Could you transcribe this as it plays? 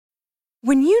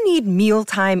When you need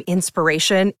mealtime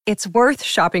inspiration, it's worth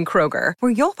shopping Kroger,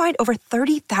 where you'll find over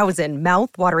 30,000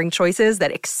 mouth-watering choices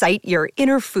that excite your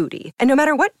inner foodie. And no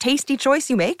matter what tasty choice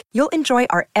you make, you'll enjoy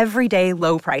our everyday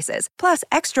low prices, plus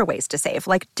extra ways to save,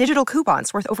 like digital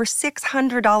coupons worth over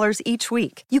 $600 each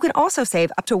week. You can also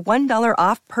save up to $1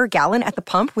 off per gallon at the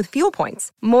pump with fuel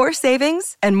points. More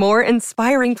savings and more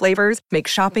inspiring flavors make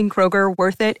shopping Kroger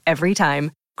worth it every time.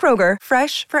 Kroger,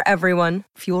 fresh for everyone.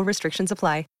 Fuel restrictions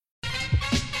apply.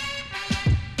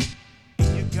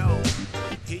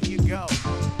 Here you go.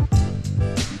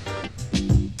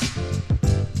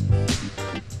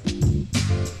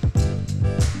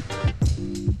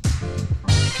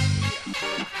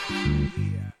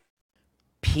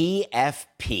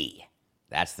 PFP.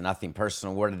 That's the nothing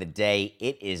personal word of the day.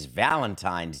 It is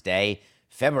Valentine's Day,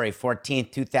 February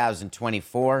 14th,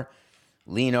 2024.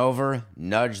 Lean over,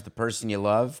 nudge the person you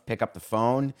love, pick up the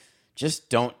phone. Just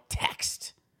don't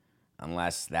text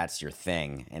unless that's your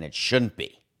thing, and it shouldn't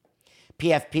be.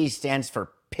 PFP stands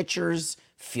for Pitchers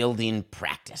Fielding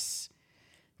Practice.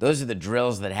 Those are the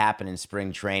drills that happen in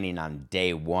spring training on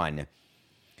day one.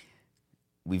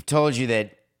 We've told you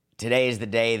that today is the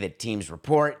day that teams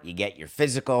report. You get your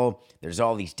physical. There's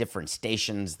all these different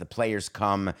stations. The players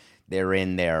come. They're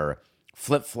in their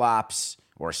flip-flops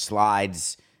or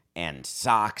slides and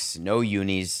socks, no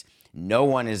unis. No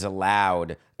one is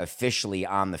allowed officially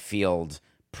on the field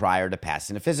prior to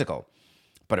passing a physical.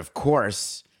 But of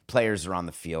course, players are on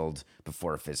the field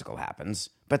before a physical happens,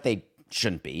 but they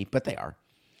shouldn't be, but they are.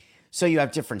 So you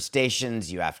have different stations.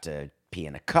 You have to pee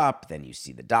in a cup, then you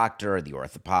see the doctor, the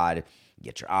orthopod, you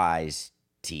get your eyes,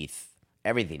 teeth,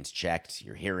 everything's checked,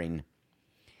 your hearing.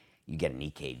 You get an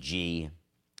EKG,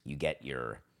 you get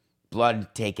your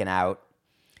blood taken out.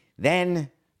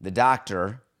 Then the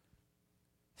doctor,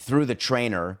 through the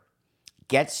trainer,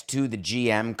 gets to the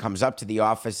GM, comes up to the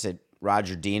office at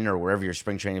Roger Dean or wherever your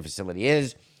spring training facility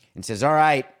is, and says, all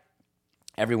right,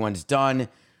 everyone's done.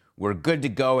 We're good to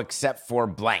go except for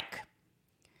blank.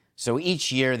 So each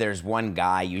year there's one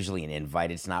guy, usually an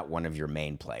invite. It's not one of your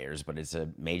main players, but it's a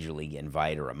major league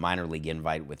invite or a minor league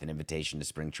invite with an invitation to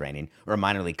spring training or a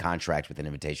minor league contract with an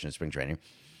invitation to spring training.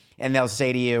 And they'll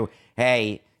say to you,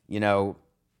 hey,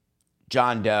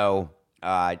 John Doe,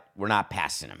 we're not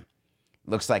passing him.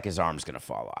 Looks like his arm's going to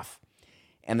fall off.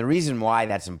 And the reason why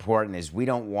that's important is we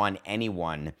don't want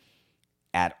anyone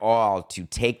at all to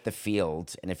take the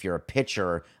field. And if you're a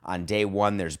pitcher on day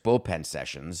one, there's bullpen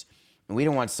sessions. And we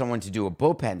don't want someone to do a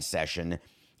bullpen session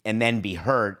and then be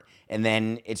hurt, and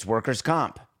then it's workers'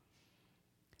 comp.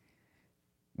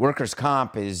 Workers'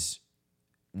 comp is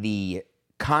the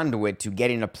conduit to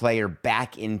getting a player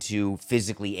back into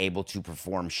physically able to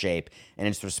perform shape, and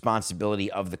it's the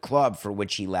responsibility of the club for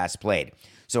which he last played.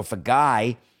 So if a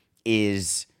guy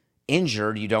is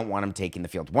injured, you don't want him taking the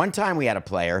field. One time we had a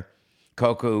player,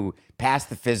 Koku, passed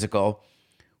the physical.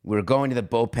 We were going to the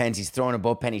bullpens. He's throwing a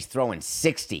bullpen. He's throwing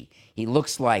 60. He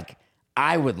looks like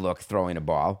I would look throwing a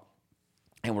ball.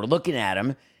 And we're looking at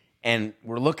him, and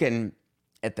we're looking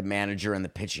at the manager and the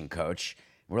pitching coach.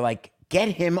 We're like, get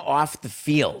him off the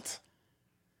field.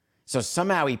 So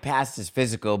somehow he passed his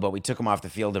physical, but we took him off the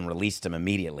field and released him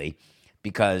immediately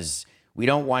because we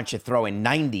don't want you throwing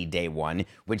 90 day one,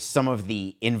 which some of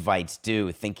the invites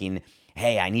do, thinking,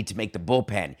 hey, I need to make the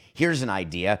bullpen. Here's an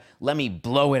idea. Let me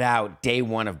blow it out day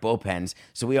one of bullpens.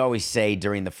 So we always say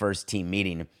during the first team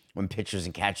meeting when pitchers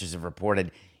and catchers have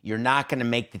reported, you're not going to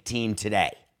make the team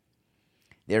today.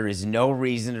 There is no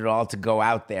reason at all to go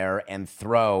out there and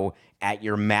throw at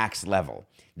your max level.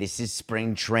 This is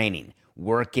spring training.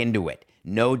 Work into it.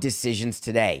 No decisions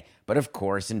today. But of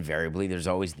course, invariably, there's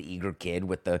always the eager kid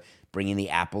with the bringing the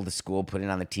apple to school, putting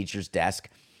it on the teacher's desk,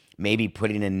 maybe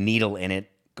putting a needle in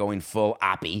it, going full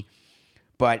oppie,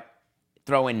 but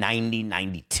throwing 90,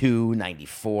 92,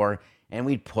 94, and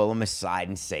we'd pull them aside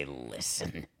and say,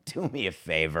 listen, do me a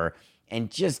favor and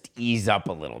just ease up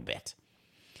a little bit.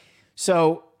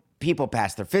 So people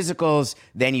pass their physicals,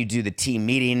 then you do the team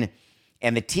meeting,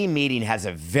 and the team meeting has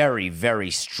a very,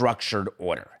 very structured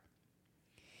order.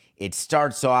 It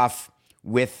starts off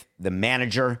with the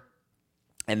manager,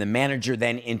 and the manager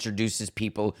then introduces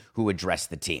people who address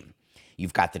the team.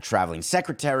 You've got the traveling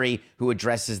secretary who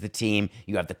addresses the team.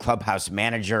 You have the clubhouse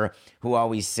manager who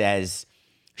always says,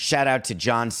 shout out to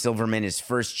John Silverman, his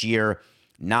first year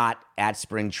not at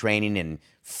spring training in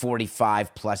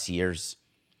 45 plus years.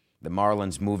 The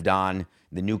Marlins moved on.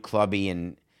 The new clubby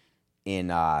in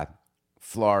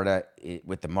Florida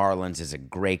with the Marlins is a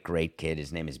great, great kid.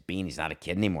 His name is Bean. He's not a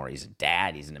kid anymore. He's a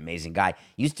dad. He's an amazing guy.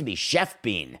 Used to be Chef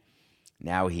Bean.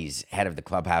 Now he's head of the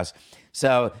clubhouse.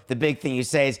 So the big thing you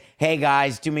say is, hey,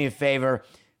 guys, do me a favor.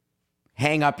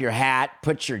 hang up your hat,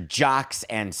 put your jocks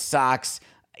and socks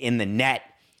in the net,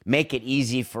 make it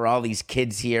easy for all these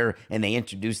kids here, and they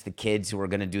introduce the kids who are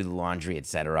going to do the laundry,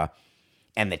 etc.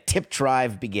 And the tip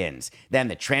drive begins. Then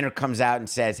the trainer comes out and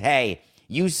says, hey,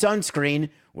 use sunscreen.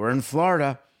 We're in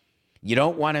Florida. You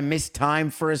don't want to miss time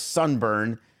for a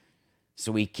sunburn.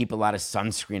 So we keep a lot of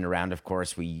sunscreen around. Of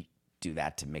course, we do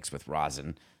that to mix with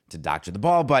rosin to doctor the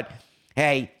ball. But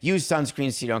hey, use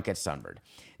sunscreen so you don't get sunburned.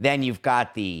 Then you've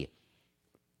got the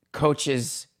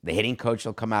coaches. The hitting coach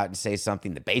will come out and say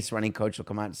something. The base running coach will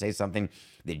come out and say something.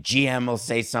 The GM will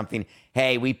say something.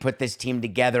 Hey, we put this team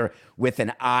together with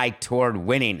an eye toward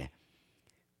winning.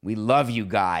 We love you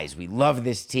guys. We love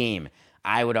this team.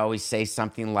 I would always say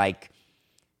something like,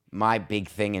 my big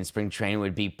thing in spring training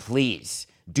would be, please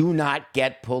do not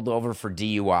get pulled over for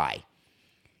DUI.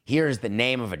 Here's the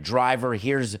name of a driver.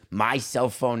 Here's my cell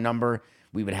phone number.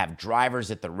 We would have drivers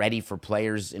at the ready for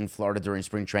players in Florida during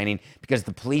spring training because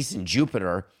the police in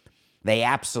Jupiter, they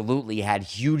absolutely had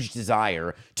huge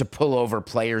desire to pull over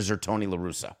players or Tony La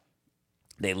Russa.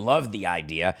 They loved the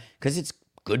idea because it's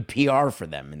good PR for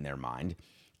them in their mind,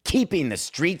 keeping the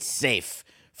streets safe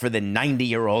for the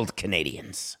 90-year-old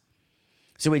Canadians.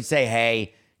 So we'd say,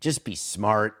 hey, just be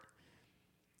smart,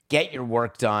 get your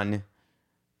work done,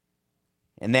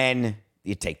 and then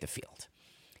you take the field.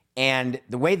 And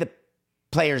the way the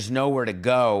players know where to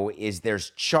go is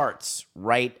there's charts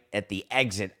right at the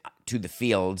exit to the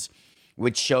fields,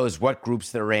 which shows what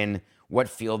groups they're in, what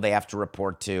field they have to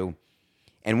report to.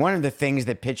 And one of the things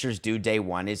that pitchers do day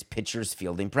one is pitchers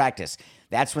fielding practice.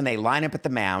 That's when they line up at the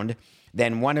mound.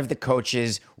 Then one of the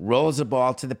coaches rolls a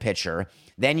ball to the pitcher.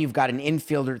 Then you've got an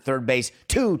infielder at third base.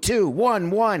 2, 2,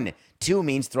 1, 1. 2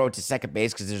 means throw it to second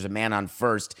base because there's a man on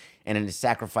first. And in a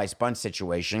sacrifice bunt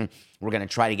situation, we're going to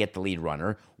try to get the lead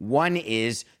runner. 1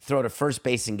 is throw to first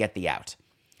base and get the out.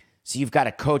 So you've got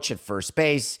a coach at first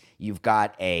base. You've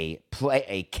got a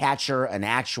catcher, an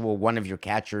actual one of your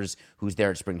catchers who's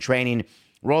there at spring training.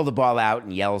 Roll the ball out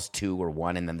and yells 2 or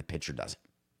 1, and then the pitcher does it.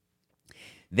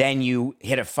 Then you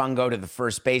hit a fungo to the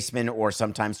first baseman or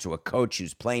sometimes to a coach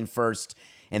who's playing first.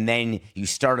 And then you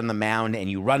start on the mound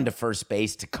and you run to first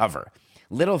base to cover.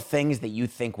 Little things that you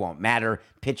think won't matter.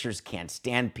 Pitchers can't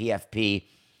stand PFP.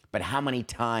 But how many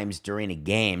times during a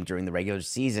game, during the regular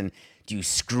season, do you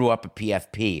screw up a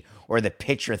PFP? Or the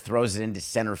pitcher throws it into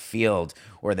center field?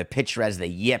 Or the pitcher has the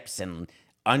yips and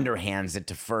underhands it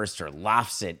to first or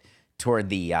lofts it toward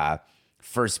the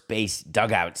first base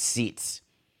dugout seats?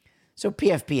 So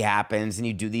PFP happens, and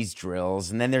you do these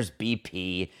drills, and then there's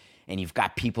BP, and you've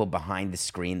got people behind the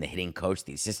screen, the hitting coach,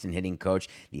 the assistant hitting coach,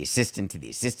 the assistant to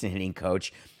the assistant hitting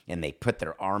coach, and they put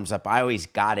their arms up. I always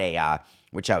got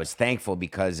which I was thankful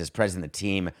because as president of the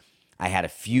team, I had a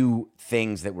few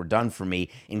things that were done for me,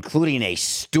 including a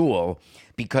stool,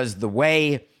 because the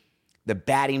way the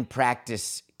batting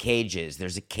practice cage is,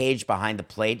 there's a cage behind the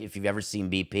plate, if you've ever seen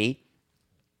BP,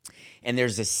 and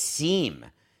there's a seam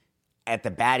at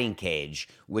the batting cage,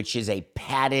 which is a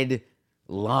padded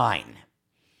line.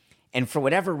 And for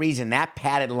whatever reason, that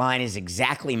padded line is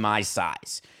exactly my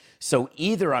size. So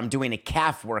either I'm doing a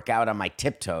calf workout on my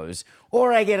tiptoes,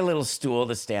 or I get a little stool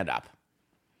to stand up.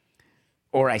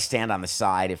 Or I stand on the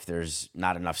side if there's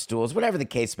not enough stools. Whatever the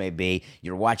case may be,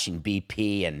 you're watching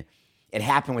BP, and it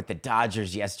happened with the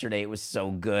Dodgers yesterday. It was so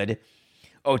good.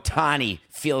 Ohtani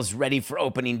feels ready for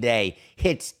opening day,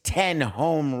 hits 10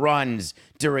 home runs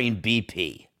during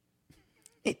BP.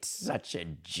 It's such a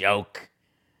joke.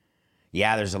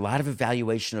 Yeah, there's a lot of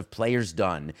evaluation of players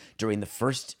done during the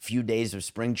first few days of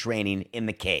spring training in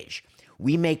the cage.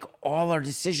 We make all our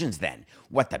decisions then.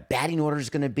 What the batting order is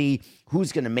going to be,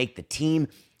 who's going to make the team.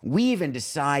 We even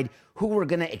decide who we're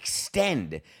going to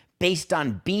extend based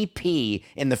on BP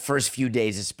in the first few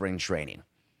days of spring training.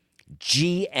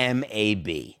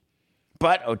 GMAB.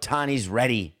 But Ohtani's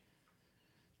ready.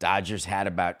 Dodgers had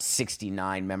about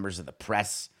 69 members of the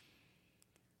press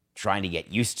trying to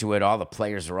get used to it. All the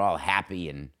players are all happy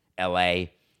in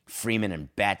L.A. Freeman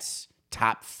and Betts,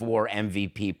 top 4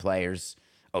 MVP players.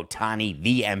 Ohtani,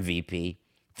 the MVP.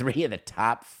 3 of the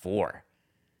top 4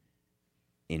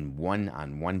 on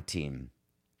one team.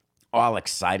 All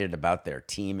excited about their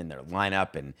team and their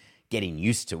lineup and getting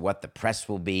used to what the press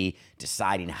will be,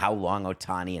 deciding how long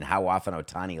Ohtani and how often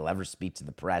Ohtani will ever speak to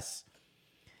the press.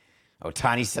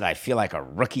 Ohtani said, I feel like a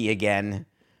rookie again,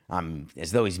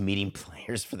 as though he's meeting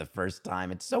players for the first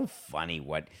time. It's so funny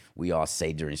what we all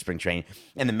say during spring training.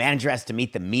 And the manager has to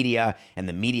meet the media, and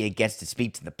the media gets to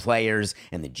speak to the players,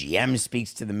 and the GM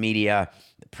speaks to the media,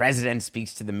 the president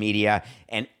speaks to the media,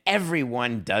 and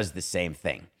everyone does the same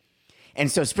thing.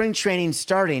 And so spring training's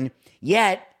starting,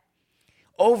 yet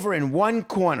over in one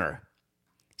corner,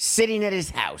 sitting at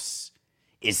his house,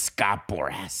 is Scott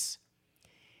Boras.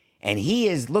 And he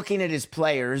is looking at his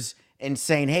players and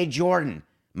saying, hey, Jordan,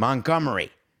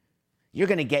 Montgomery, you're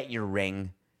going to get your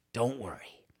ring. Don't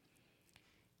worry.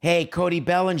 Hey, Cody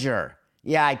Bellinger.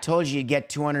 Yeah, I told you you'd get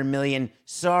 $200 million.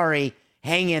 Sorry.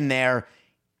 Hang in there.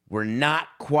 We're not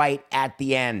quite at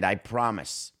the end, I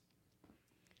promise.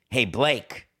 Hey,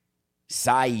 Blake.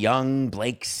 Cy Young,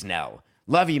 Blake Snell.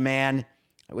 Love you, man.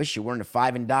 I wish you weren't a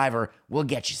 5 and diver. We'll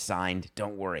get you signed.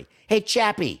 Don't worry. Hey,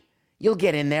 Chappie. You'll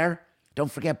get in there. Don't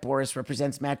forget Boras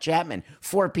represents Matt Chapman.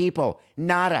 4 people.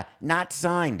 Nada. Not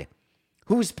signed.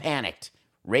 Who's panicked?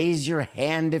 Raise your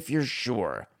hand if you're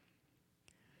sure.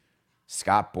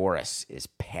 Scott Boras is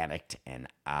panicked, and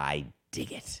I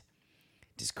dig it.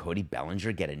 Does Cody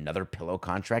Bellinger get another pillow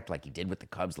contract like he did with the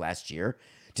Cubs last year?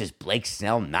 Does Blake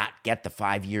Snell not get the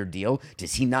 5-year deal?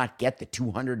 Does he not get the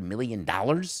 $200 million?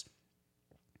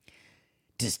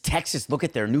 Does Texas look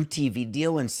at their new TV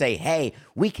deal and say, hey,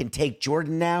 we can take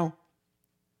Jordan now?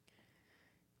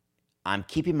 I'm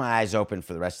keeping my eyes open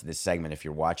for the rest of this segment if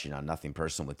you're watching on Nothing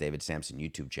Personal with David Sampson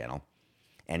YouTube channel.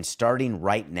 And starting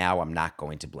right now, I'm not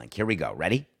going to blink. Here we go.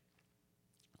 Ready?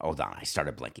 Hold on. I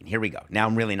started blinking. Here we go. Now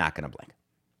I'm really not going to blink.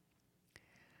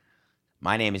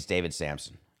 My name is David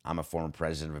Sampson. I'm a former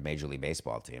president of a Major League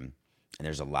Baseball team, and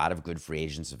there's a lot of good free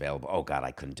agents available. Oh, God,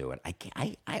 I couldn't do it.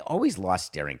 I always lost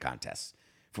staring contests.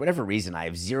 For whatever reason, I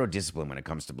have zero discipline when it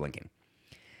comes to blinking.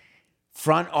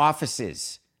 Front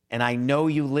offices, and I know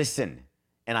you listen,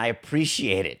 and I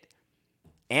appreciate it.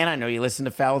 And I know you listen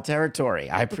to Foul Territory.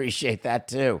 I appreciate that,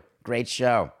 too. Great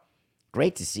show.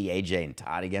 Great to see AJ and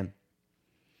Todd again.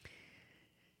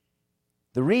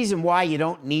 The reason why you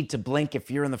don't need to blink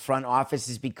if you're in the front office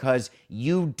is because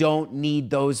you don't need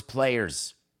those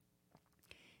players.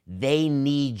 They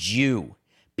need you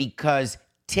because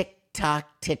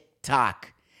tick-tock,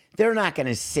 tick-tock. They're not going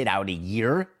to sit out a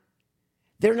year.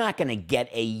 They're not going to get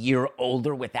a year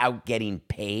older without getting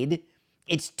paid.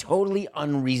 It's totally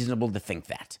unreasonable to think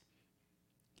that.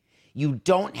 You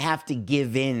don't have to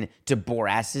give in to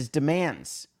Boras's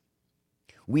demands.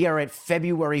 We are at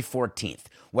February 14th.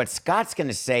 What Scott's going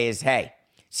to say is, hey,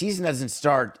 season doesn't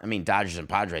start, Dodgers and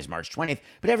Padres March 20th,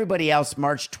 but everybody else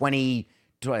March 28th?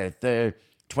 Do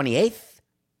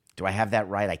I have that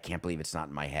right? I can't believe it's not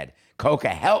in my head. Coca,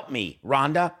 help me.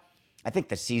 Rhonda? I think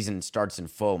the season starts in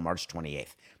full March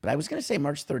 28th, but I was going to say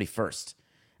March 31st.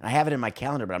 And I have it in my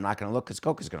calendar, but I'm not going to look because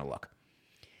Coca's going to look.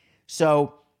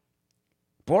 So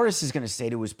Boras is going to say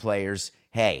to his players,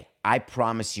 hey, I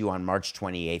promise you on March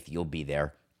 28th, you'll be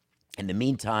there. In the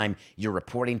meantime, you're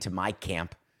reporting to my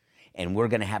camp, and we're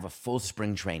going to have a full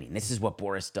spring training. This is what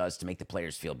Boras does to make the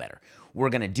players feel better. We're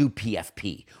going to do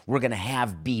PFP. We're going to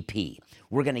have BP.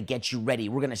 We're going to get you ready.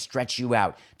 We're going to stretch you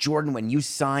out. Jordan, when you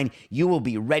sign, you will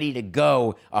be ready to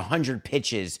go 100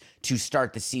 pitches to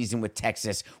start the season with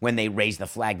Texas when they raise the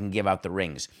flag and give out the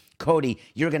rings. Cody,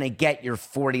 you're going to get your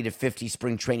 40 to 50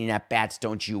 spring training at-bats.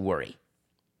 Don't you worry.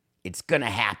 It's going to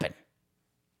happen.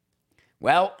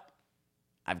 Well,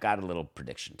 I've got a little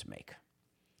prediction to make.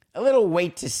 A little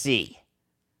wait to see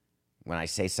when I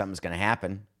say something's going to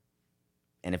happen.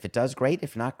 And if it does, great.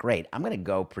 If not, great. I'm going to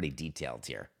go pretty detailed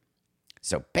here.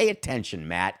 So pay attention,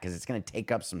 Matt, because it's going to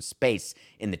take up some space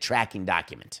in the tracking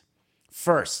document.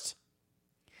 First,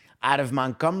 out of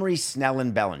Montgomery, Snell,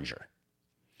 and Bellinger,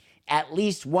 at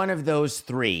least one of those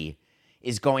 3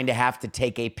 is going to have to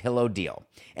take a pillow deal.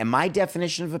 And my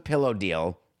definition of a pillow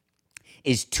deal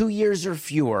is 2 years or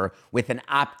fewer with an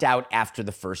opt-out after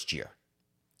the first year.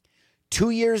 2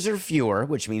 years or fewer,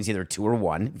 which means either 2 or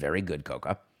 1. Very good,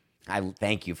 Coca. I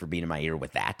thank you for being in my ear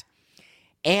with that.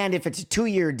 And if it's a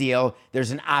 2-year deal,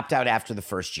 there's an opt-out after the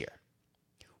first year.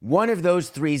 One of those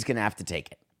 3 is going to have to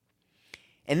take it.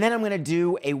 And then I'm going to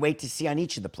do a wait to see on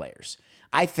each of the players.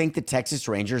 I think the Texas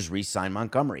Rangers re-sign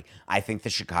Montgomery. I think the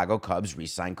Chicago Cubs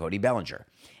re-sign Cody Bellinger.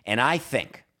 And I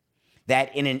think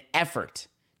that in an effort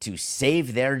to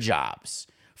save their jobs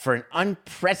for an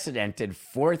unprecedented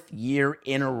 4th year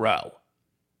in a row,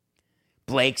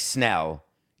 Blake Snell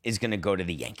is going to go to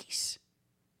the Yankees.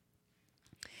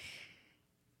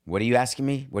 What are you asking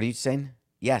me? What are you saying?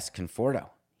 Yes, Conforto.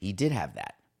 He did have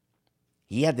that.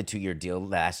 He had the 2-year deal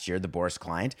last year, the Boras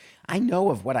client. I know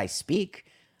of what I speak,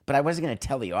 but I wasn't going to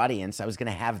tell the audience. I was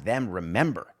going to have them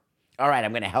remember. All right,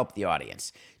 I'm going to help the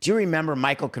audience. Do you remember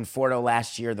Michael Conforto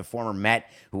last year, the former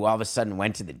Met, who all of a sudden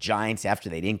went to the Giants after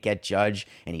they didn't get Judge,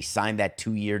 and he signed that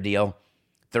 2-year deal,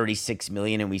 $36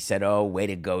 million, and we said, oh, way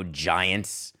to go,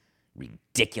 Giants.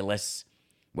 Ridiculous.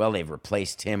 Well, they've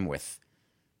replaced him with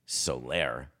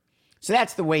Soler. So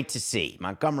that's the wait to see.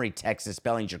 Montgomery, Texas,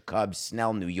 Bellinger, Cubs,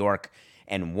 Snell, New York,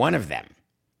 and one of them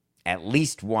At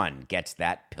least one gets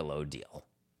that pillow deal.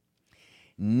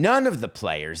 None of the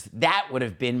players, that would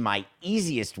have been my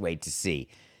easiest way to see.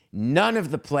 None of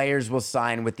the players will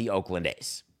sign with the Oakland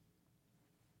A's.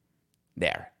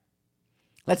 There.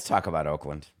 Let's talk about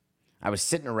Oakland. I was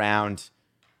sitting around.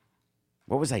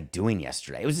 What was I doing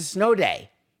yesterday? It was a snow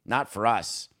day. Not for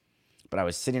us. But I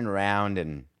was sitting around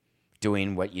and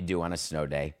doing what you do on a snow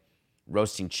day.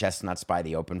 Roasting chestnuts by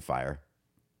the open fire.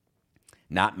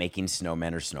 Not making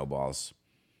snowmen or snowballs.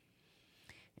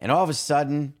 And all of a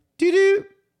sudden, doo-doo.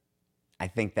 I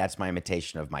think that's my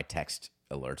imitation of my text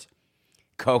alert.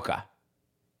 Coca.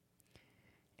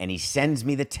 And he sends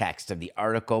me the text of the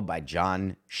article by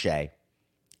John Shea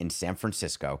in San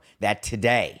Francisco that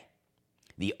today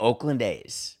the Oakland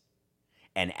A's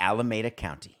and Alameda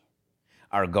County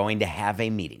are going to have a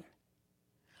meeting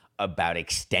about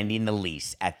extending the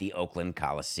lease at the Oakland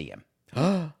Coliseum.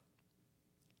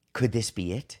 Could this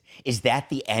be it? Is that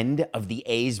the end of the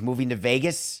A's moving to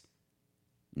Vegas?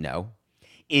 No.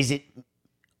 Is it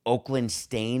Oakland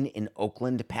staying in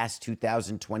Oakland past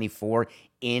 2024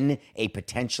 in a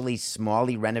potentially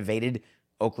smally renovated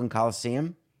Oakland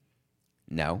Coliseum?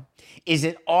 No. Is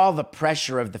it all the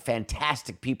pressure of the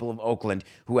fantastic people of Oakland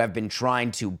who have been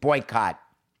trying to boycott,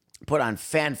 put on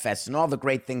fan fests and all the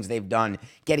great things they've done,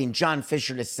 getting John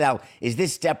Fisher to sell? Is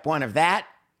this step one of that?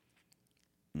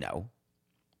 No.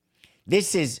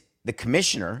 This is the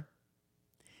commissioner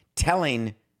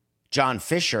telling John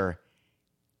Fisher,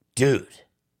 dude,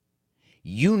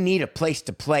 you need a place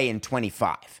to play in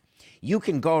 25. You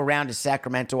can go around to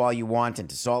Sacramento all you want and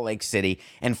to Salt Lake City,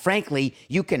 and frankly,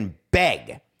 you can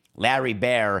beg Larry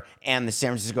Baer and the San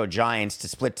Francisco Giants to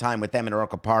split time with them in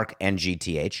Oracle Park and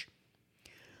GTH.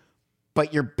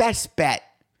 But your best bet,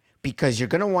 because you're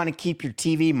going to want to keep your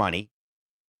TV money,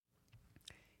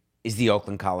 is the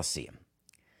Oakland Coliseum.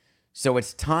 So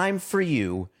it's time for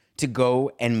you to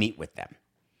go and meet with them.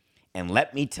 And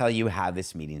let me tell you how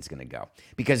this meeting's going to go.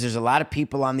 Because there's a lot of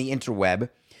people on the interweb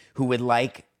who would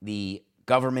like the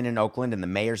government in Oakland and the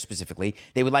mayor specifically,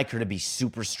 they would like her to be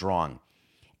super strong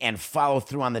and follow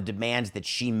through on the demands that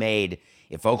she made.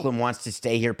 If Oakland wants to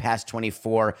stay here past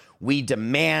 24, we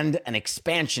demand an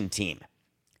expansion team.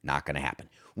 Not going to happen.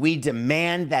 We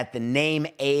demand that the name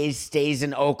A's stays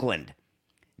in Oakland.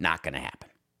 Not going to happen.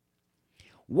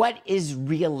 What is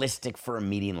realistic for a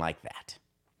meeting like that?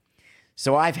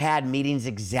 So I've had meetings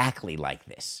exactly like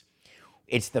this.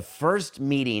 It's the first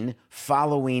meeting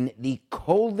following the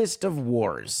coldest of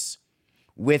wars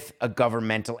with a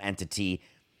governmental entity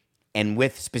and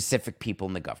with specific people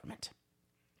in the government.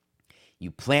 You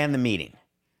plan the meeting.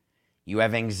 You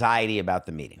have anxiety about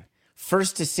the meeting.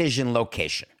 First decision,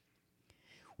 location.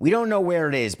 We don't know where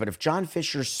it is, but if John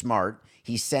Fisher's smart,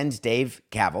 he sends Dave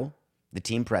Cavell, the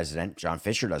team president. John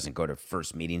Fisher doesn't go to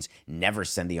first meetings, never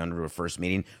send the owner to a first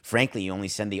meeting. Frankly, you only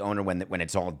send the owner when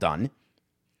it's all done.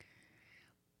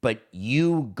 But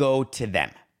you go to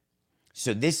them.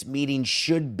 So this meeting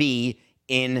should be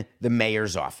in the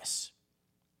mayor's office.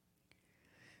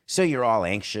 So you're all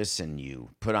anxious and you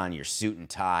put on your suit and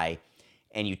tie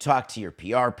and you talk to your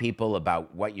PR people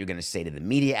about what you're going to say to the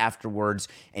media afterwards,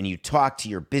 and you talk to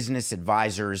your business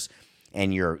advisors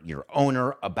and your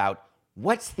owner about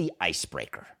what's the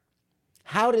icebreaker.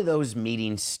 How do those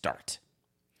meetings start?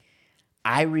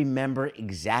 I remember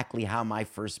exactly how my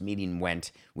first meeting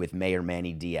went with Mayor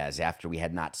Manny Diaz after we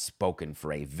had not spoken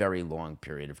for a very long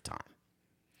period of time.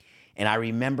 And I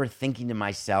remember thinking to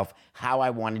myself how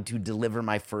I wanted to deliver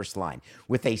my first line.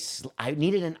 I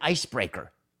needed an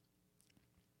icebreaker.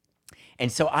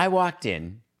 And so I walked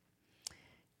in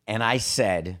and I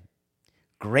said,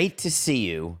 "Great to see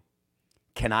you.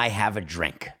 Can I have a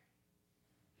drink?"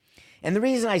 And the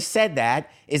reason I said that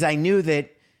is I knew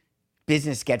that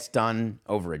business gets done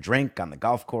over a drink on the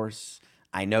golf course.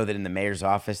 I know that in the mayor's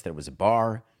office there was a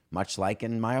bar, much like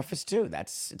in my office too.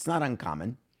 It's not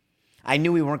uncommon. I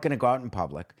knew we weren't going to go out in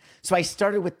public. So I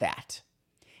started with that.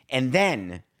 And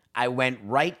then I went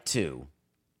right to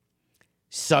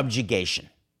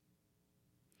subjugation.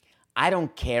 I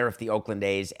don't care if the Oakland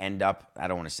A's end up, I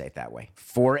don't want to say it that way,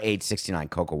 4-8-69.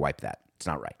 Coco, wipe that. It's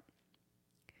not right.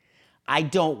 I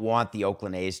don't want the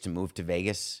Oakland A's to move to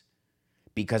Vegas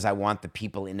because I want the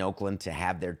people in Oakland to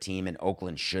have their team, and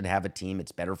Oakland should have a team.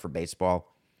 It's better for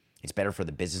baseball. It's better for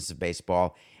the business of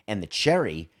baseball. And the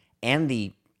cherry and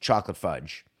the chocolate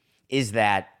fudge is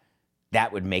that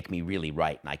would make me really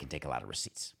right, and I can take a lot of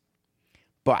receipts.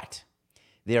 But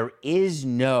there is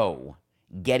no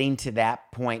getting to that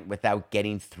point without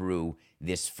getting through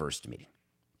this first meeting.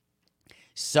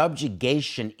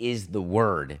 Subjugation is the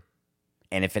word.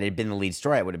 And if it had been the lead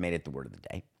story, I would have made it the word of the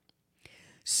day.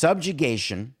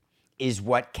 Subjugation is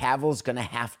what Cavill's going to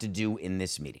have to do in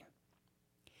this meeting.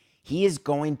 He is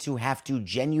going to have to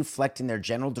genuflect in their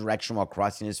general direction while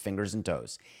crossing his fingers and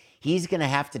toes. He's going to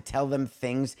have to tell them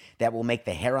things that will make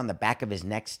the hair on the back of his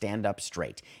neck stand up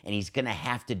straight. And he's going to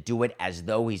have to do it as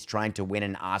though he's trying to win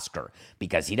an Oscar,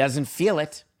 because he doesn't feel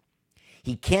it.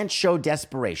 He can't show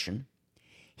desperation.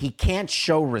 He can't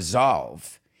show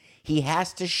resolve. He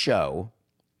has to show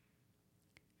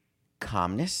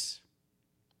calmness,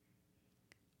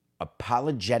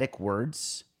 apologetic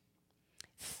words,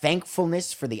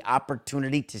 thankfulness for the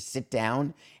opportunity to sit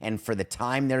down and for the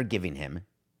time they're giving him.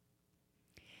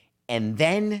 And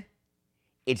then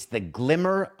it's the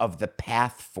glimmer of the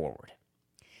path forward.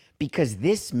 Because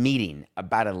this meeting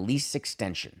about a lease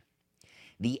extension,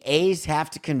 the A's have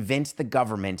to convince the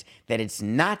government that it's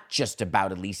not just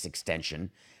about a lease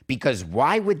extension, because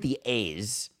why would the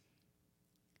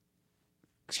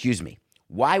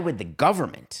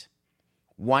government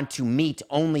want to meet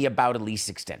only about a lease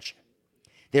extension?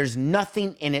 There's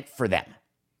nothing in it for them.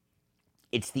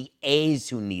 It's the A's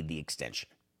who need the extension.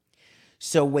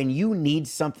 So when you need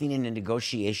something in a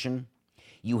negotiation,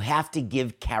 you have to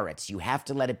give carrots. You have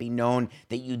to let it be known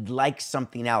that you'd like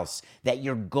something else, that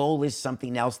your goal is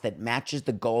something else that matches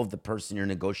the goal of the person you're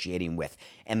negotiating with.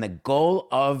 And the goal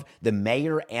of the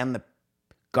mayor and the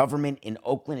government in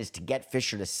Oakland is to get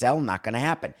Fisher to sell. Not going to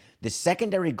happen. The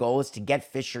secondary goal is to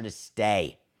get Fisher to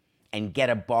stay and get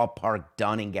a ballpark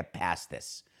done and get past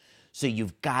this. So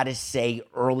you've got to say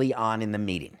early on in the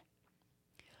meeting,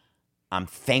 I'm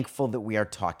thankful that we are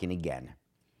talking again.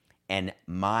 And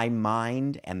my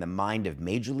mind and the mind of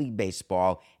Major League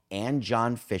Baseball and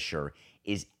John Fisher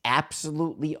is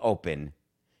absolutely open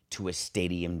to a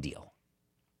stadium deal.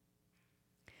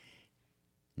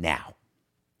 Now,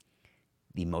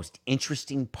 the most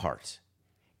interesting part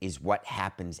is what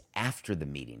happens after the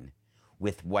meeting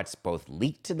with what's both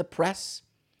leaked to the press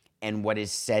and what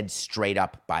is said straight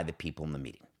up by the people in the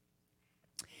meeting.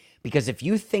 Because if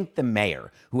you think the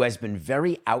mayor, who has been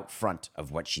very out front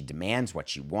of what she demands, what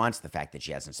she wants, the fact that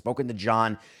she hasn't spoken to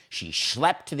John, she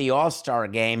schlepped to the All-Star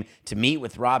game to meet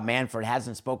with Rob Manfred,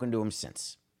 hasn't spoken to him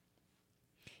since.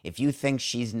 If you think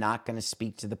she's not going to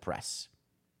speak to the press,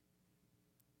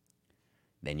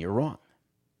 then you're wrong.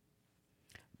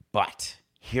 But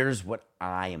here's what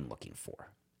I am looking for.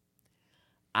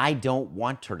 I don't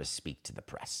want her to speak to the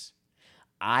press.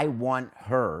 I want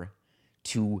her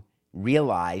to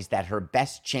realize that her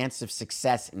best chance of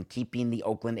success in keeping the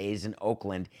Oakland A's in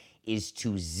Oakland is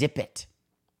to zip it.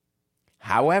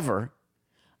 However,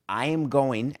 I am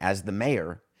going, as the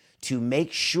mayor, to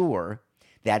make sure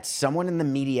that someone in the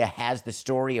media has the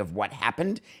story of what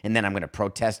happened, and then I'm going to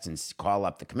protest and call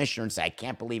up the commissioner and say, I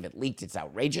can't believe it leaked. It's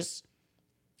outrageous.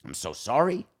 I'm so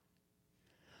sorry.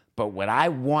 But what I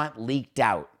want leaked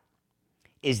out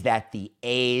is that the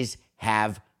A's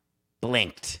have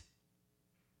blinked.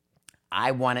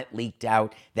 I want it leaked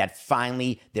out that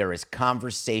finally there is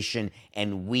conversation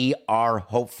and we are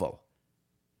hopeful.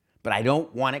 But I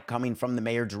don't want it coming from the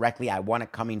mayor directly. I want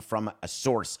it coming from a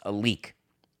source, a leak.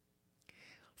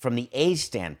 From the A's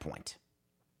standpoint,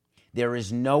 there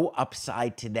is no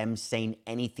upside to them saying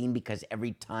anything because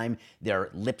every time their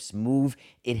lips move,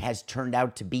 it has turned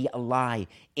out to be a lie,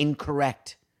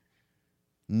 incorrect.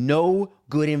 No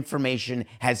good information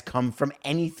has come from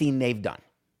anything they've done.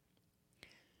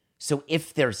 So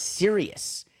if they're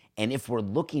serious, and if we're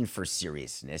looking for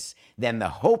seriousness, then the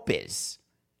hope is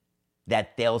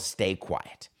that they'll stay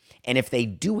quiet. And if they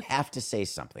do have to say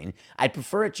something, I'd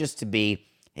prefer it just to be,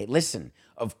 hey, listen,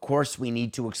 of course we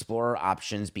need to explore our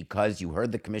options because you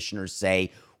heard the commissioner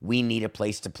say we need a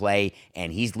place to play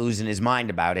and he's losing his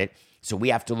mind about it. So we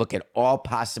have to look at all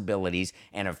possibilities.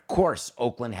 And of course,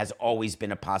 Oakland has always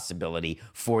been a possibility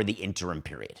for the interim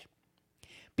period.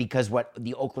 Because what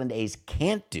the Oakland A's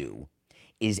can't do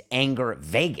is anger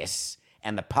Vegas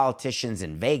and the politicians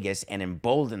in Vegas and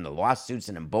embolden the lawsuits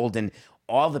and embolden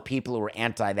all the people who are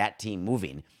anti that team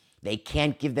moving. They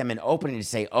can't give them an opening to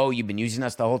say, oh, you've been using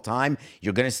us the whole time.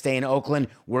 You're going to stay in Oakland.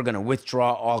 We're going to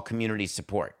withdraw all community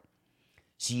support.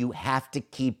 So you have to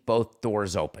keep both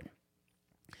doors open.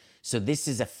 So this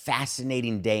is a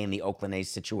fascinating day in the Oakland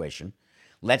A's situation.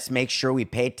 Let's make sure we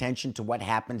pay attention to what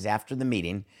happens after the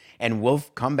meeting, and we'll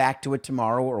come back to it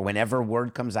tomorrow or whenever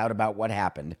word comes out about what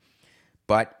happened.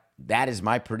 But that is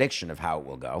my prediction of how it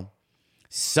will go.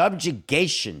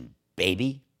 Subjugation,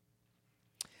 baby.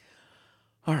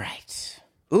 All right.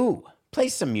 Ooh, play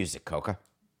some music, Coca.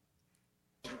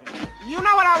 You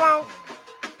know what I want?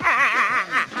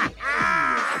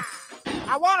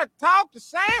 I want to talk to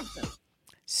Samson.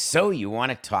 So you want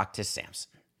to talk to Samson.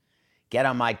 Get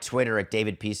on my Twitter at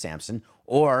David P. Sampson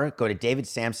or go to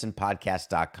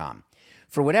davidsamsonpodcast.com.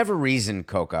 For whatever reason,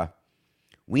 Coca,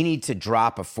 we need to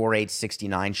drop a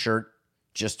 4869 shirt,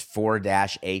 just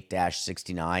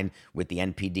 4-8-69 with the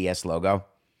NPDS logo,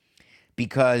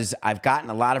 because I've gotten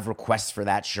a lot of requests for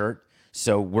that shirt,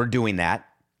 so we're doing that.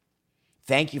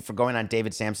 Thank you for going on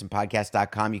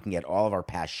davidsamsonpodcast.com. You can get all of our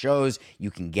past shows.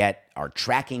 You can get our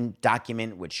tracking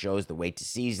document, which shows the wait to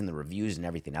sees and the reviews and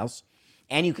everything else.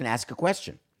 And you can ask a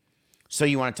question. So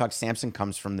You Want to Talk Samson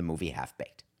comes from the movie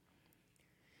Half-Baked.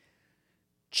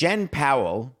 Jen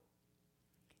Powell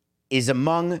is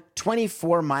among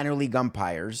 24 minor league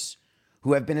umpires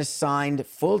who have been assigned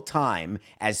full-time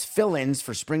as fill-ins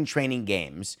for spring training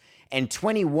games, and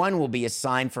 21 will be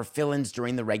assigned for fill-ins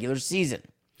during the regular season.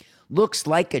 Looks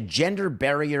like a gender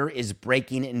barrier is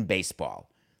breaking in baseball.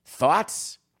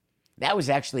 Thoughts? That was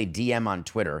actually a DM on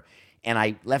Twitter, and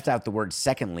I left out the word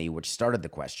secondly, which started the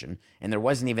question, and there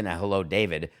wasn't even a hello,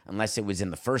 David, unless it was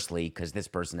in the firstly, because this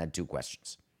person had 2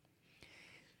 questions.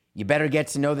 You better get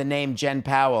to know the name Jen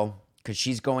Powell, because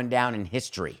she's going down in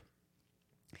history.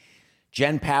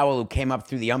 Jen Powell, who came up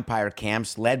through the umpire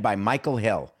camps, led by Michael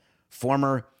Hill,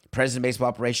 former president of baseball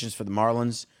operations for the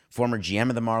Marlins, former GM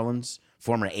of the Marlins,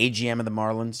 former AGM of the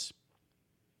Marlins.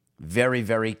 Very,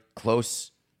 very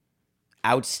close,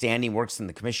 outstanding, works in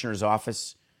the commissioner's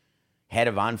office, head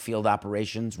of on-field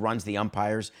operations, runs the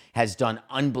umpires, has done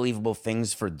unbelievable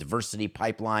things for diversity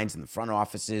pipelines in the front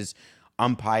offices,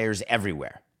 umpires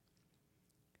everywhere.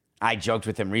 I joked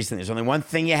with him recently, there's only one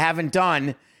thing you haven't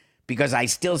done, because I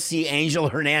still see Angel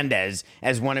Hernandez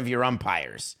as one of your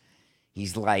umpires.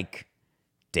 He's like,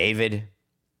 David,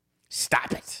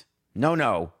 stop it.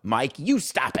 No, Mike, you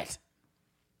stop it.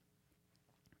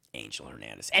 Angel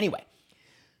Hernandez. Anyway,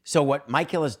 so what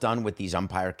Mike Hill has done with these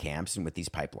umpire camps and with these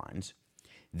pipelines,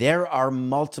 there are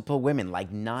multiple women, like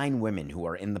 9 women who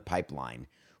are in the pipeline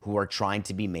who are trying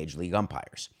to be major league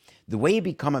umpires. The way you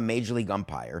become a major league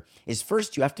umpire is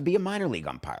first you have to be a minor league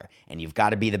umpire, and you've got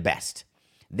to be the best.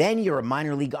 Then you're a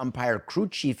minor league umpire crew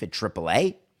chief at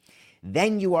AAA.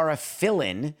 Then you are a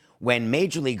fill-in when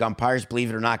major league umpires, believe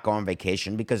it or not, go on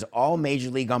vacation, because all major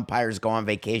league umpires go on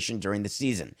vacation during the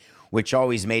season, which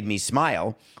always made me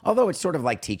smile, although it's sort of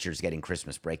like teachers getting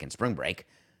Christmas break and spring break,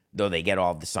 though they get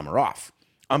all of the summer off.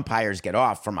 Umpires get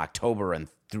off from October and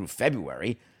through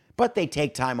February, but they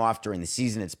take time off during the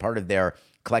season. It's part of their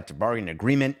collective bargaining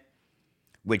agreement,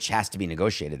 which has to be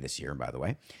negotiated this year, by the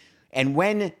way. And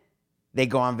when they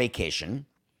go on vacation,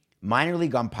 minor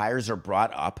league umpires are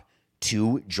brought up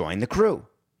to join the crew.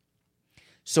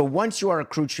 So once you are a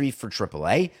crew chief for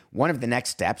AAA, one of the next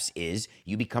steps is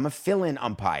you become a fill-in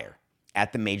umpire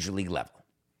at the major league level.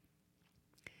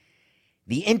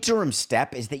 The interim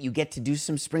step is that you get to do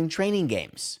some spring training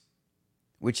games,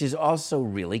 which is also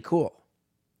really cool.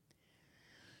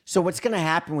 So what's going to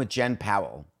happen with Jen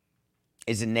Powell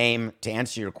is a name, to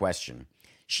answer your question.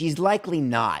 She's likely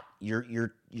not.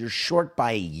 You're short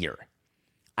by a year.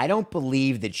 I don't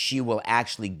believe that she will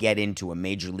actually get into a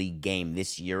major league game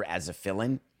this year as a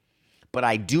fill-in, but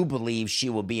I do believe she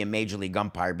will be a major league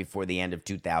umpire before the end of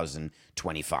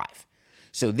 2025.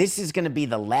 So this is going to be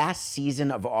the last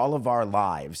season of all of our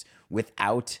lives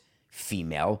without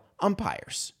female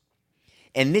umpires.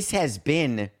 And this has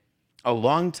been a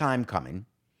long time coming.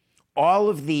 All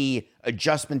of the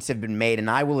adjustments have been made, and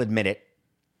I will admit it,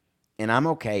 and I'm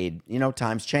okay.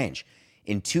 Times change.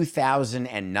 In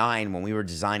 2009, when we were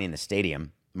designing the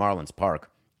stadium, Marlins Park,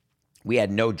 we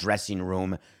had no dressing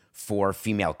room for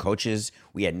female coaches.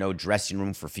 We had no dressing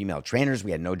room for female trainers.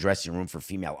 We had no dressing room for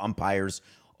female umpires.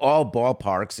 All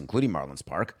ballparks, including Marlins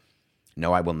Park.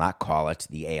 No, I will not call it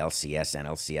the ALCS,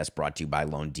 NLCS, brought to you by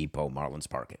Lone Depot, Marlins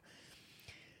Park.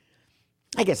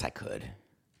 I guess I could,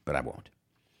 but I won't.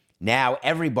 Now,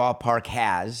 every ballpark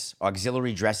has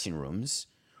auxiliary dressing rooms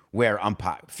where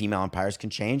female umpires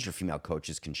can change or female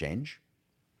coaches can change.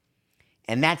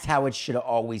 And that's how it should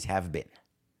always have been.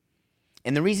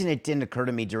 And the reason it didn't occur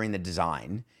to me during the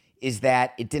design is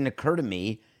that it didn't occur to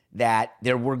me that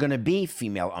there were going to be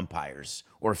female umpires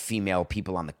or female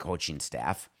people on the coaching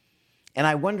staff. And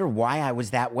I wonder why I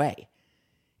was that way.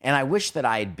 And I wish that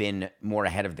I had been more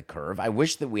ahead of the curve. I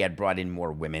wish that we had brought in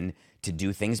more women to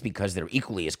do things because they're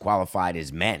equally as qualified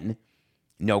as men.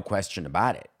 No question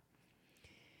about it.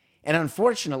 And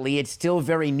unfortunately, it's still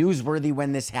very newsworthy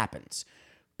when this happens.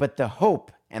 But the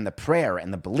hope and the prayer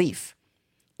and the belief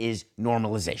is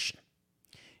normalization.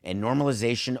 And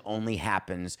normalization only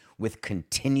happens with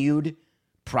continued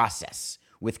process,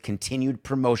 with continued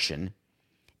promotion.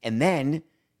 And then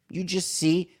you just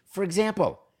see, for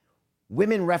example,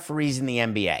 women referees in the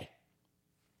NBA.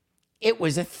 It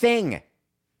was a thing.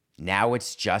 Now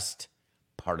it's just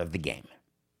part of the game.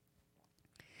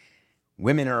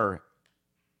 Women are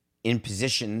in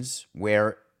positions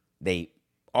where they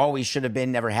always should have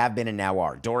been, never have been, and now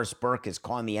are. Doris Burke is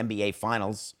calling the NBA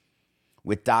Finals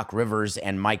with Doc Rivers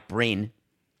and Mike Breen.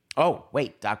 Oh,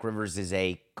 wait, Doc Rivers is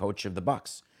a coach of the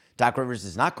Bucks. Doc Rivers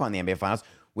is not calling the NBA Finals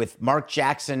with Mark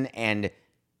Jackson and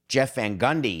Jeff Van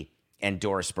Gundy and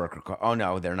Doris Burke. Oh,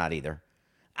 no, they're not either.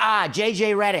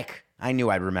 JJ Redick. I knew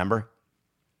I'd remember.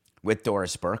 With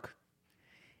Doris Burke.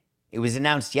 It was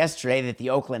announced yesterday that the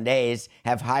Oakland A's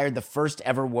have hired the first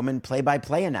ever woman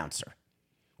play-by-play announcer,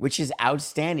 which is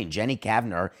outstanding. Jenny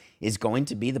Kavner is going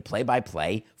to be the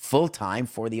play-by-play full-time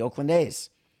for the Oakland A's.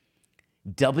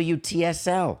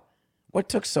 WTSL. What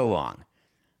took so long?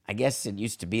 I guess it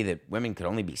used to be that women could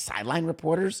only be sideline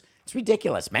reporters. It's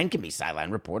ridiculous. Men can be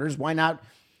sideline reporters. Why not?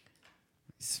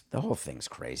 The whole thing's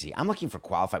crazy. I'm looking for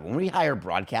qualified. When we hire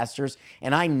broadcasters,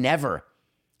 and I never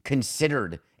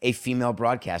considered a female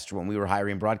broadcaster when we were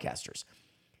hiring broadcasters.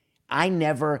 I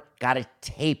never got a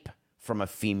tape from a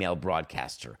female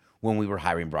broadcaster when we were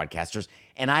hiring broadcasters,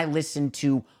 and I listened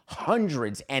to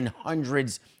hundreds and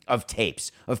hundreds of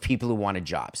tapes of people who wanted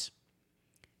jobs.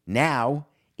 Now,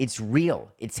 it's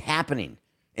real. It's happening,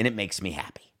 and it makes me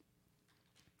happy.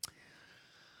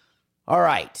 All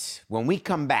right, when we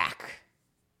come back,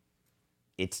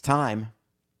 it's time.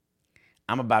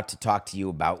 I'm about to talk to you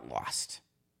about Lost.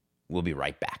 We'll be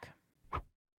right back.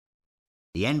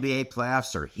 The NBA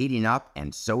playoffs are heating up,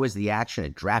 and so is the action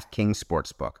at DraftKings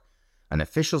Sportsbook, an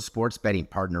official sports betting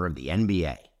partner of the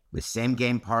NBA. With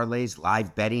same-game parlays,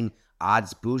 live betting,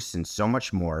 odds boosts, and so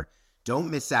much more,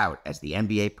 don't miss out as the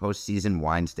NBA postseason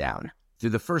winds down.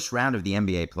 Through the first round of the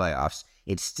NBA playoffs,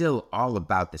 it's still all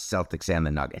about the Celtics and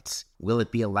the Nuggets. Will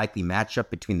it be a likely matchup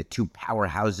between the two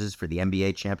powerhouses for the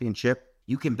NBA championship?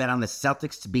 You can bet on the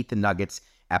Celtics to beat the Nuggets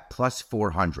at plus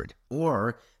 400,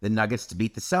 or the Nuggets to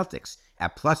beat the Celtics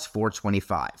at plus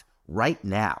 425 right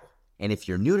now. And if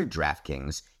you're new to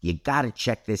DraftKings, you gotta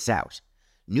check this out.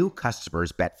 New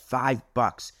customers bet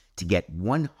 $5 to get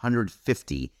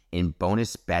 $150 in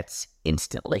bonus bets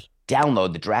instantly.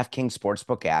 Download the DraftKings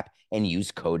Sportsbook app and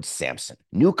use code SAMSON.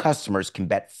 New customers can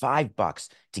bet $5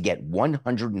 to get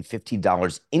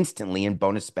 $150 instantly in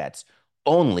bonus bets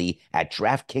only at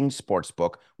DraftKings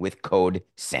Sportsbook with code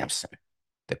SAMSON.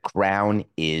 The crown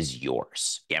is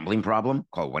yours. Gambling problem?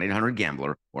 Call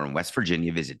 1-800-GAMBLER, or in West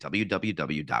Virginia, visit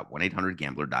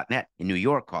www.1800gambler.net. In New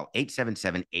York, call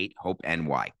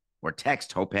 877-8-HOPE-NY or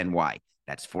text HOPE-NY.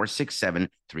 That's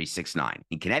 467-369.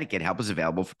 In Connecticut, help is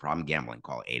available for problem gambling.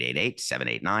 Call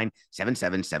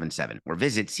 888-789-7777 or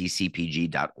visit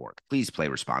ccpg.org. Please play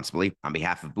responsibly. On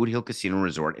behalf of Boot Hill Casino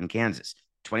Resort in Kansas,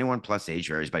 21 plus age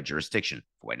varies by jurisdiction.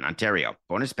 Void in Ontario.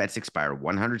 Bonus bets expire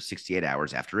 168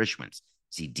 hours after issuance.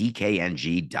 See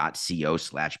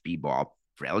dkng.co/bball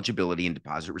for eligibility and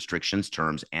deposit restrictions,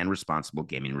 terms, and responsible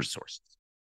gaming resources.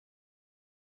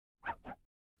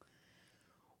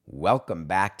 Welcome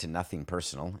back to Nothing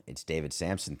Personal. It's David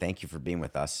Sampson. Thank you for being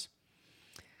with us.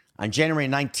 On January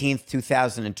 19th,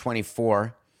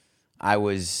 2024, I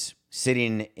was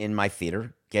sitting in my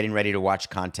theater getting ready to watch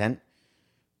content.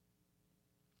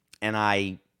 And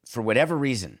I, for whatever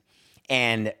reason,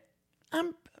 and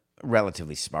I'm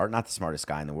relatively smart, not the smartest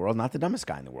guy in the world, not the dumbest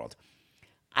guy in the world.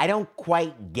 I don't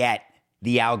quite get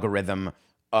the algorithm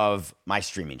of my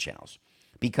streaming channels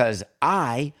because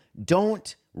I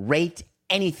don't rate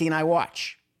anything I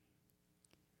watch.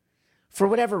 For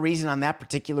whatever reason, on that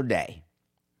particular day,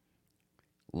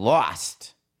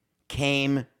 Lost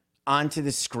came onto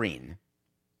the screen.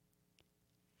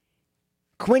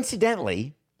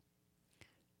 Coincidentally,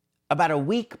 about a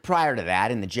week prior to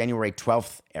that, in the January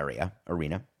 12th arena,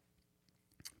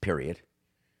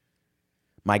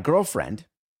 my girlfriend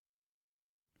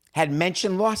had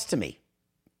mentioned Lost to me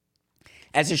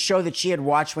as a show that she had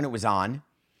watched when it was on.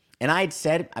 And I had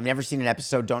said, I've never seen an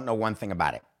episode, don't know one thing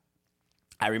about it.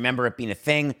 I remember it being a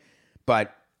thing,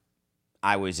 but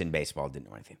I was in baseball, didn't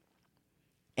know anything.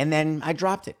 And then I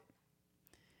dropped it.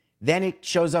 Then it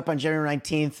shows up on January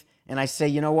 19th, and I say,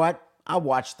 you know what? I'll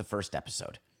watch the first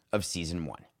episode of season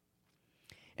 1.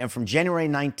 And from January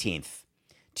 19th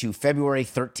to February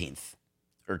 13th,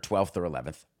 or 12th or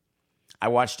 11th, I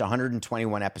watched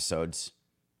 121 episodes,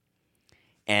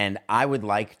 and I would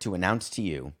like to announce to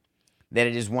you that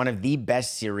it is one of the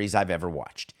best series I've ever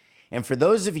watched. And for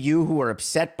those of you who are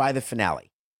upset by the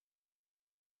finale,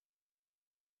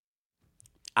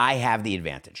 I have the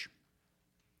advantage.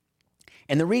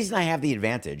 And the reason I have the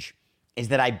advantage is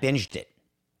that I binged it.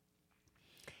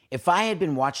 If I had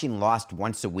been watching Lost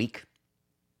once a week,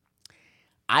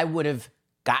 I would have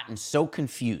gotten so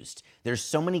confused. There's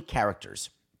so many characters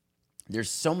There's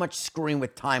so much screwing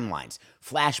with timelines.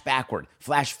 Flash backward,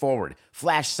 flash forward,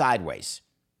 flash sideways.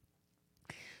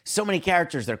 So many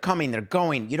characters, they're coming, they're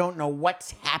going. You don't know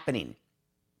what's happening.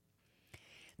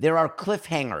 There are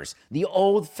cliffhangers, the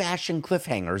old-fashioned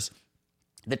cliffhangers,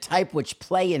 the type which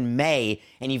play in May,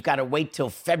 and you've got to wait till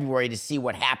February to see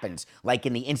what happens, like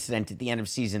in the incident at the end of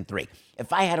season 3.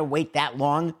 If I had to wait that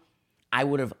long, I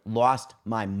would have lost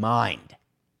my mind.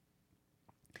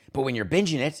 But when you're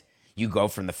binging it, you go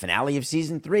from the finale of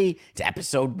season 3 to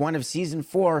episode 1 of season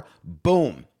 4,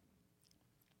 boom.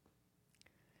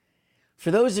 For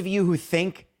those of you who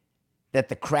think that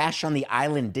the crash on the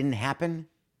island didn't happen,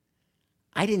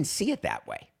 I didn't see it that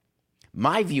way.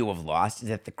 My view of Lost is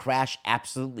that the crash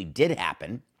absolutely did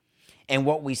happen, and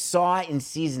what we saw in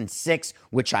season 6,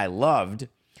 which I loved,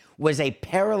 was a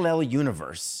parallel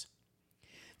universe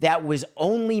that was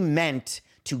only meant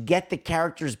to get the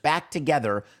characters back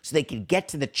together so they could get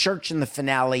to the church in the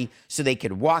finale so they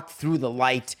could walk through the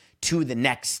light to the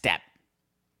next step.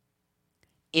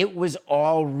 It was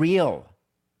all real.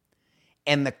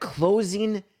 And the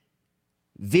closing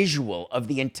visual of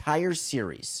the entire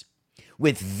series,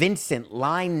 with Vincent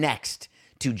lying next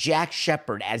to Jack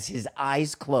Shephard as his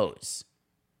eyes close,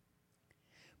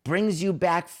 brings you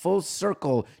back full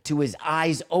circle to his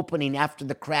eyes opening after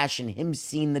the crash and him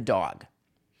seeing the dog.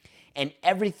 And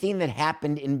everything that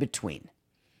happened in between.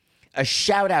 A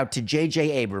shout out to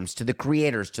J.J. Abrams, to the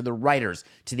creators, to the writers,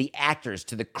 to the actors,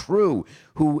 to the crew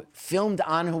who filmed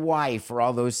on Hawaii for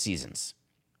all those seasons.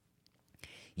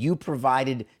 You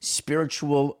provided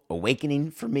spiritual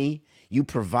awakening for me. You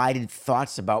provided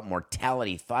thoughts about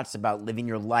mortality, thoughts about living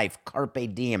your life,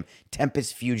 carpe diem,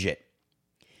 tempus fugit.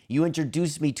 You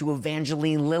introduced me to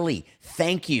Evangeline Lilly.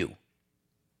 Thank you.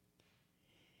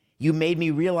 You made me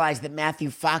realize that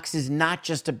Matthew Fox is not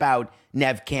just about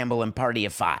Nev Campbell and Party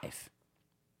of Five.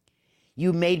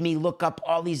 You made me look up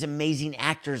all these amazing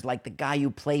actors like the guy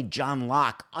who played John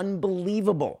Locke.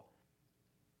 Unbelievable.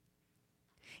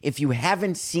 If you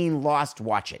haven't seen Lost,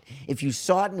 watch it. If you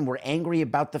saw it and were angry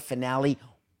about the finale,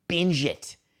 binge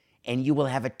it, and you will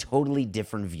have a totally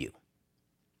different view.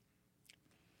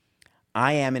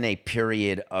 I am in a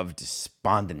period of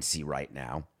despondency right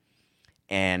now,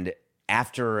 and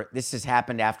this has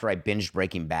happened after I binged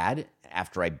Breaking Bad,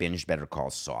 after I binged Better Call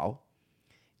Saul,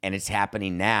 and it's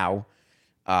happening now.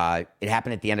 It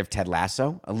happened at the end of Ted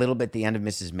Lasso, a little bit at the end of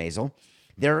Mrs. Maisel.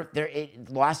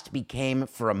 Lost became,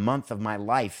 for a month of my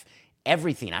life,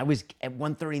 everything. I was at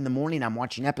 1:30 in the morning, I'm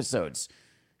watching episodes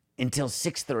until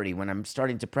 6:30 when I'm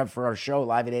starting to prep for our show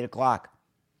live at 8 o'clock.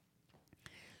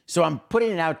 So I'm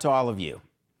putting it out to all of you,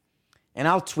 and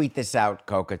I'll tweet this out,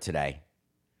 Coca, today.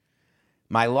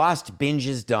 My Lost binge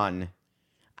is done.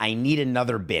 I need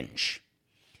another binge.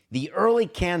 The early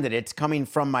candidates coming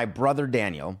from my brother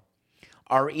Daniel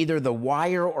are either The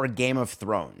Wire or Game of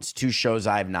Thrones, 2 shows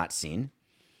I have not seen.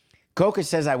 Coca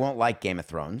says I won't like Game of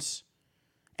Thrones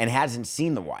and hasn't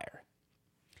seen The Wire.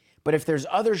 But if there's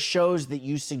other shows that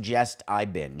you suggest I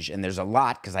binge, and there's a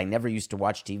lot because I never used to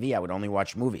watch TV, I would only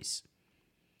watch movies.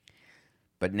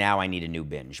 But now I need a new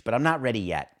binge. But I'm not ready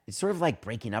yet. It's sort of like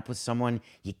breaking up with someone.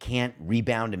 You can't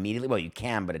rebound immediately. Well, you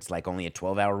can, but it's like only a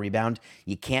 12-hour rebound.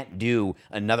 You can't do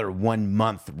another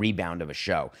 1-month rebound of a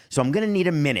show. So I'm going to need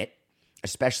a minute,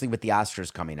 especially with the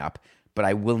Oscars coming up, but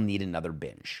I will need another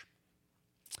binge.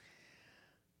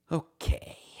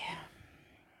 Okay.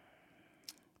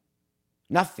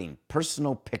 Nothing.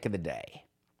 Personal pick of the day.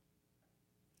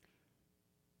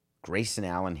 Grayson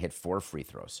Allen hit 4 free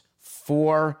throws.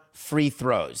 4 free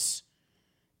throws.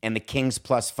 And the Kings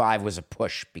 +5 was a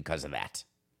push because of that.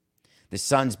 The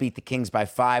Suns beat the Kings by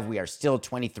 5. We are still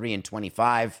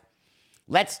 23-25.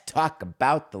 Let's talk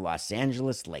about the Los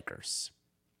Angeles Lakers.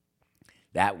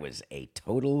 That was a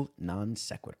total non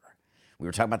sequitur. We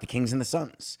were talking about the Kings and the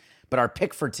Suns. But our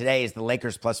pick for today is the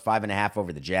Lakers +5.5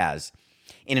 over the Jazz.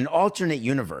 In an alternate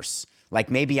universe, like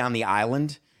maybe on the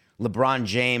island, LeBron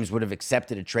James would have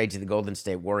accepted a trade to the Golden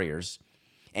State Warriors,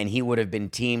 and he would have been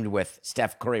teamed with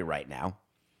Steph Curry right now.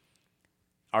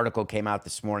 Article came out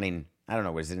this morning, I don't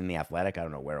know, was it in The Athletic? I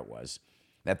don't know where it was,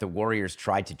 that the Warriors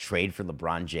tried to trade for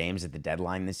LeBron James at the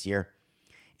deadline this year,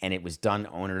 and it was done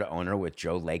owner to owner with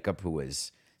Joe Lacob, who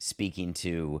was speaking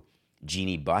to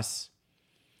Jeannie Buss.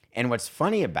 And what's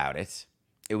funny about it,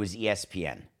 it was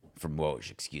ESPN from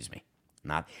Woj, excuse me.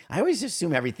 I always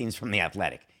assume everything's from The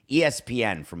Athletic.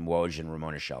 ESPN from Woj and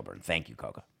Ramona Shelburne. Thank you,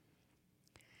 Coca.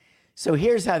 So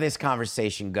here's how this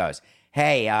conversation goes.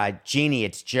 Hey, Jeannie,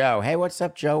 it's Joe. Hey, what's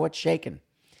up, Joe? What's shaking?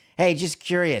 Hey, just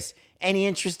curious. Any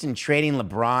interest in trading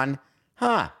LeBron?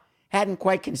 Hadn't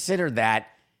quite considered that.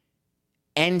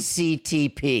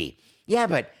 NCTP. Yeah,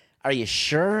 but are you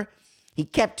sure? He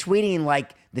kept tweeting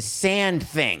like the sand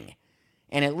thing.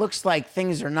 And it looks like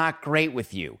things are not great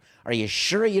with you. Are you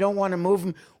sure you don't want to move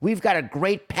him? We've got a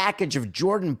great package of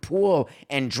Jordan Poole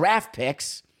and draft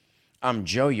picks.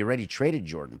 Joe, you already traded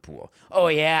Jordan Poole. Oh,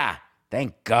 yeah.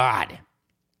 Thank God.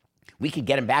 We could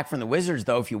get him back from the Wizards,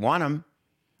 though, if you want him.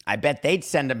 I bet they'd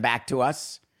send him back to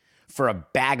us for a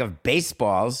bag of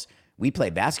baseballs. We play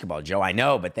basketball, Joe, I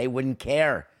know, but they wouldn't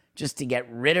care. Just to get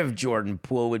rid of Jordan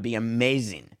Poole would be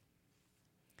amazing.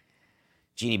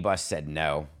 Jeannie Buss said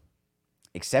no.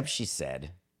 Except she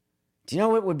said, do you know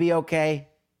what would be okay?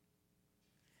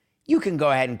 You can go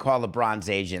ahead and call LeBron's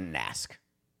agent and ask.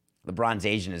 LeBron's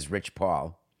agent is Rich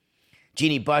Paul.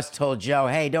 Jeannie Buss told Joe,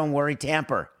 hey, don't worry,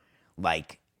 tamper.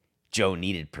 Like Joe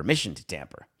needed permission to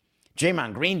tamper.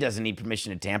 Draymond Green doesn't need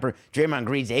permission to tamper. Draymond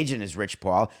Green's agent is Rich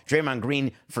Paul. Draymond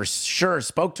Green for sure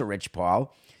spoke to Rich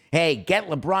Paul. Hey, get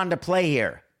LeBron to play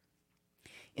here.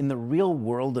 In the real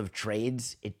world of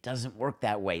trades, it doesn't work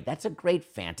that way. That's a great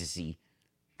fantasy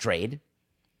trade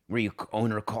where your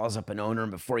owner calls up an owner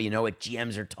and before you know it,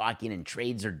 GMs are talking and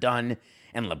trades are done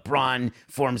and LeBron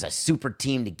forms a super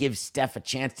team to give Steph a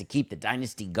chance to keep the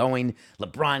dynasty going.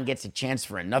 LeBron gets a chance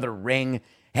for another ring.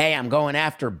 Hey, I'm going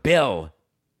after Bill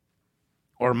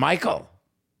or Michael.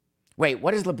 Wait,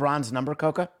 what is LeBron's number,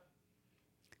 Coca?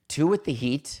 2 with the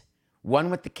Heat, 1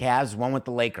 with the Cavs, 1 with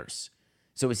the Lakers.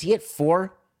 So is he at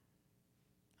 4?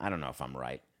 I don't know if I'm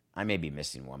right. I may be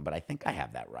missing one, but I think I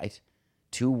have that right.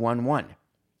 2-1-1.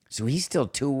 So he's still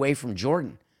 2 away from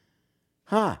Jordan.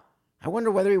 Huh. I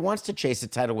wonder whether he wants to chase a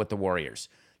title with the Warriors.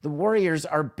 The Warriors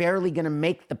are barely going to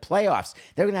make the playoffs.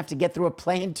 They're going to have to get through a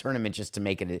play-in tournament just to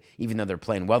make it, even though they're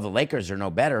playing well. The Lakers are no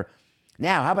better.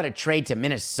 Now, how about a trade to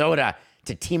Minnesota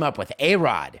to team up with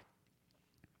A-Rod?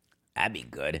 That'd be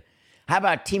good. How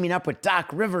about teaming up with Doc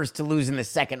Rivers to lose in the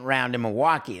second round in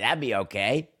Milwaukee? That'd be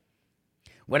okay.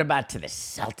 What about to the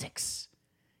Celtics?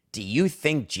 Do you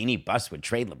think Jeannie Buss would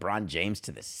trade LeBron James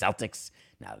to the Celtics?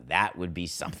 Now that would be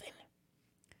something.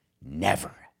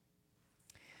 Never.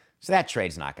 So that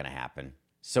trade's not going to happen.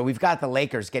 So we've got the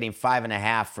Lakers getting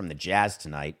 5.5 from the Jazz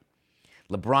tonight.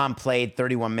 LeBron played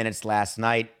 31 minutes last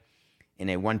night in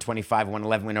a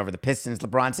 125-111 win over the Pistons.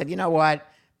 LeBron said, you know what?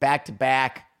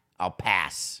 Back-to-back, I'll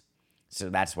pass. So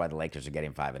that's why the Lakers are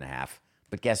getting 5.5.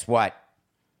 But guess what?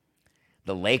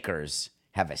 The Lakers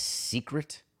have a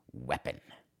secret weapon.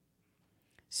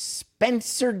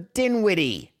 Spencer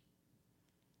Dinwiddie.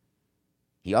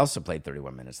 He also played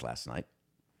 31 minutes last night.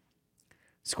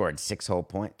 Scored 6 whole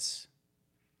points.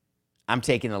 I'm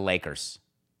taking the Lakers.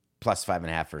 Plus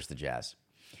 5.5 versus the Jazz.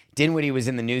 Dinwiddie was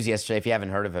in the news yesterday. If you haven't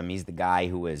heard of him, he's the guy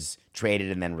who was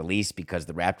traded and then released because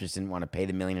the Raptors didn't want to pay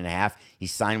the $1.5 million. He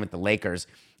signed with the Lakers,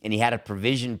 and he had a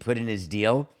provision put in his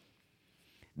deal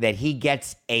that he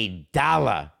gets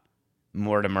 $1,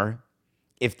 Mortimer,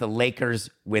 if the Lakers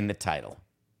win the title.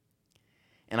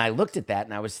 And I looked at that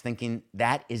and I was thinking,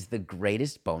 that is the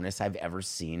greatest bonus I've ever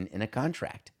seen in a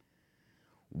contract.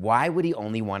 Why would he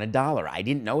only want $1? I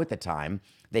didn't know at the time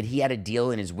that he had a deal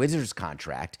in his Wizards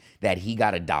contract that he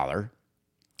got $1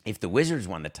 if the Wizards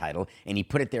won the title, and he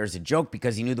put it there as a joke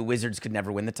because he knew the Wizards could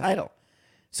never win the title.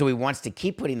 So he wants to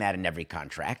keep putting that in every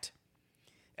contract.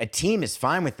 A team is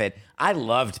fine with it. I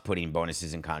loved putting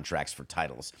bonuses in contracts for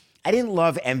titles. I didn't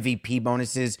love MVP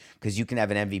bonuses because you can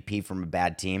have an MVP from a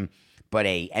bad team, but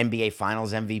a NBA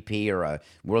Finals MVP or a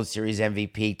World Series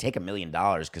MVP, take $1 million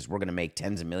because we're going to make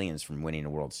tens of millions from winning a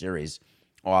World Series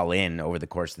all in over the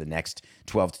course of the next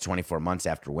 12 to 24 months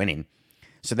after winning.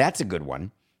 So that's a good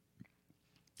one.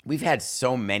 We've had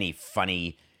so many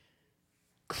funny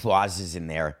clauses in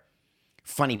there,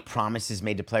 funny promises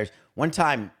made to players. One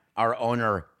time, our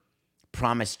owner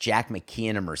promised Jack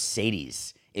McKeon a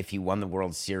Mercedes if he won the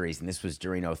World Series, and this was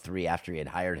during 2003 after he had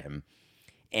hired him.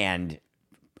 And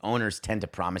owners tend to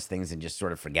promise things and just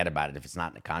sort of forget about it if it's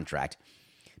not in a contract.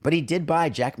 But he did buy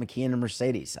Jack McKeon a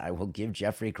Mercedes. I will give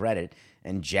Jeffrey credit.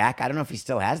 And Jack, I don't know if he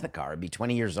still has the car. It'd be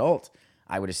 20 years old.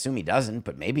 I would assume he doesn't,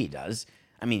 but maybe he does.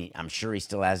 I mean, I'm sure he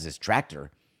still has his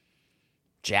tractor.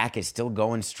 Jack is still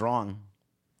going strong.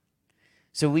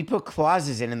 So we put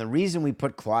clauses in, and the reason we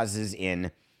put clauses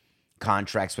in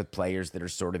contracts with players that are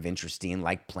sort of interesting,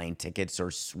 like plane tickets or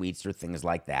suites or things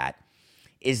like that,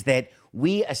 is that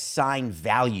we assign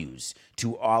values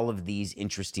to all of these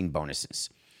interesting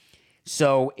bonuses.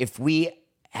 So if we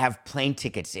have plane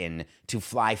tickets in to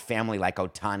fly family like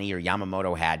Otani or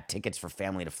Yamamoto had, tickets for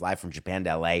family to fly from Japan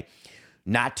to LA,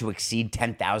 not to exceed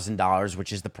 $10,000,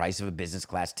 which is the price of a business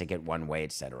class ticket one way,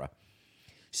 etc.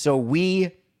 So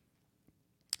we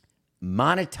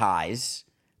monetize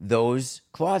those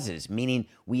clauses, meaning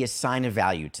we assign a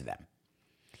value to them.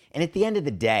 And at the end of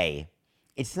the day,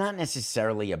 it's not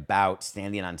necessarily about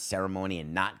standing on ceremony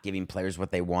and not giving players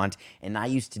what they want. And I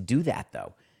used to do that,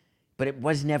 though. But it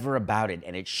was never about it,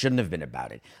 and it shouldn't have been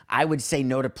about it. I would say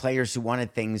no to players who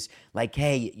wanted things like,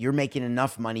 hey, you're making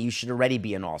enough money, you should already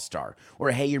be an all-star. Or,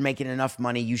 hey, you're making enough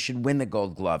money, you should win the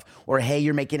Gold Glove. Or, hey,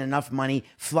 you're making enough money,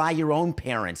 fly your own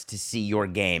parents to see your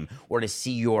game or to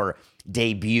see your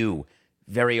debut.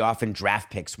 Very often,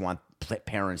 draft picks want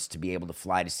parents to be able to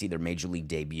fly to see their major league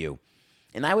debut.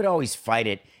 And I would always fight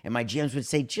it, and my GMs would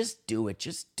say, just do it,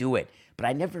 just do it. But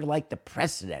I never liked the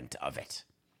precedent of it.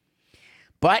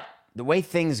 But the way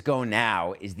things go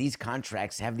now is these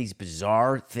contracts have these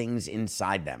bizarre things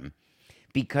inside them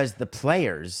because the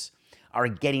players are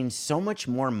getting so much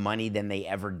more money than they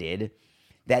ever did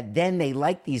that then they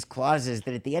like these clauses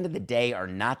that at the end of the day are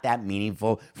not that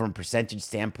meaningful from a percentage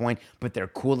standpoint, but they're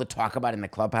cool to talk about in the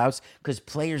clubhouse because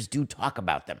players do talk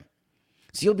about them.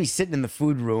 So you'll be sitting in the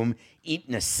food room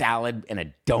eating a salad and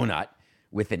a donut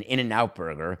with an In-N-Out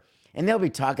burger, and they'll be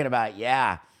talking about,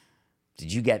 yeah,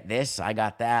 did you get this? I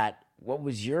got that. What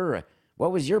was your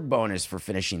bonus for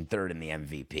finishing third in the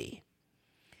MVP?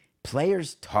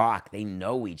 Players talk. They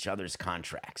know each other's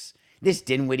contracts. This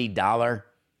Dinwiddie dollar,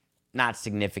 not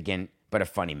significant, but a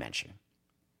funny mention.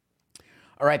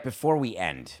 All right, before we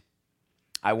end,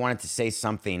 I wanted to say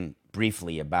something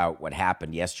briefly about what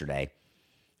happened yesterday.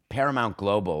 Paramount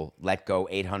Global let go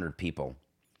 800 people,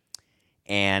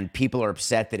 and people are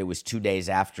upset that it was 2 days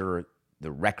after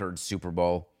the record Super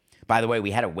Bowl. By the way,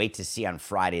 we had to wait to see on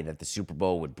Friday that the Super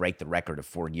Bowl would break the record of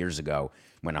 4 years ago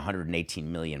when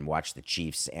 118 million watched the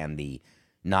Chiefs and the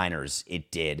Niners.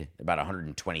 It did. About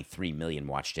 123 million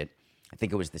watched it. I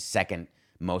think it was the second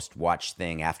most watched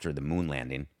thing after the moon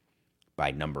landing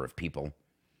by number of people.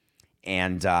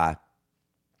 And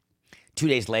 2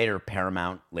 days later,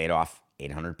 Paramount laid off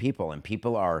 800 people. And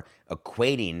people are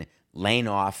equating laying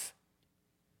off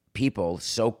people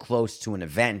so close to an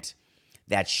event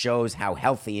that shows how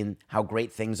healthy and how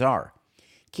great things are.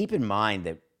 Keep in mind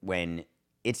that when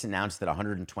it's announced that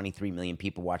 123 million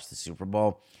people watch the Super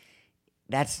Bowl,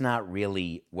 that's not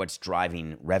really what's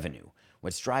driving revenue.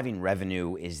 What's driving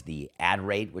revenue is the ad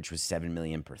rate, which was 7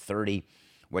 million per 30.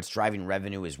 What's driving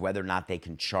revenue is whether or not they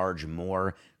can charge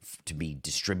more to be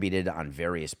distributed on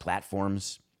various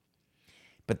platforms.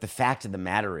 But the fact of the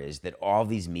matter is that all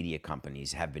these media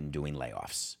companies have been doing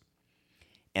layoffs.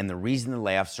 And the reason the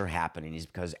layoffs are happening is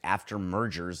because after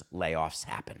mergers, layoffs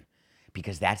happen.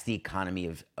 Because that's the economy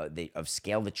of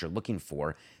scale that you're looking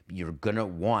for. You're going to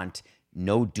want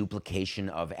no duplication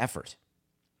of effort.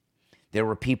 There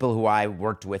were people who I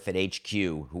worked with at HQ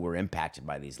who were impacted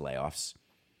by these layoffs.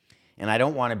 And I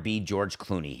don't want to be George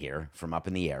Clooney here from Up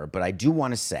in the Air, but I do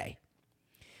want to say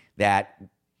that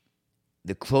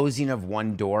the closing of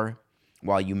one door,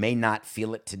 while you may not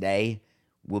feel it today,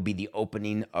 will be the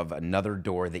opening of another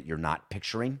door that you're not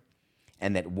picturing,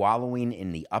 and that wallowing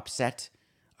in the upset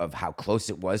of how close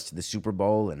it was to the Super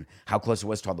Bowl and how close it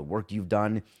was to all the work you've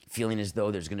done, feeling as though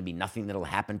there's going to be nothing that'll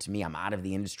happen to me, I'm out of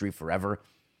the industry forever,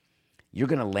 you're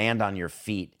going to land on your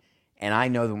feet. And I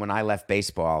know that when I left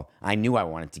baseball, I knew I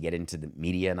wanted to get into the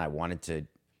media and I wanted to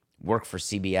work for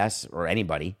CBS or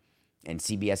anybody, and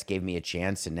CBS gave me a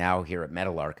chance, and now here at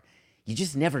Meadowlark, you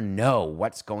just never know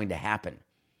what's going to happen.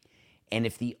 And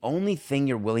if the only thing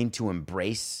you're willing to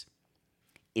embrace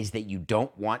is that you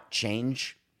don't want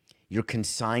change, you're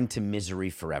consigned to misery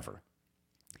forever.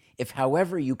 If,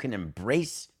 however, you can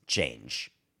embrace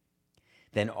change,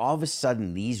 then all of a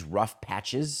sudden these rough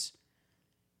patches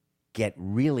get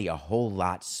really a whole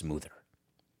lot smoother.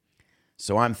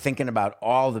 So I'm thinking about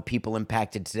all the people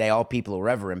impacted today, all people who were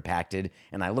ever impacted,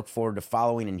 and I look forward to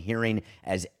following and hearing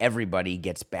as everybody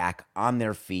gets back on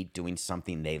their feet doing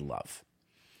something they love.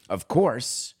 Of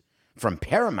course, from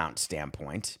Paramount's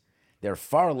standpoint, they're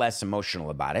far less emotional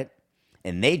about it,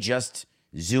 and they just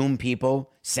Zoom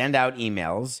people, send out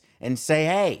emails, and say,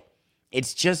 hey,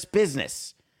 it's just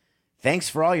business. Thanks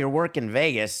for all your work in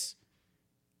Vegas.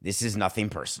 This is nothing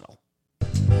personal.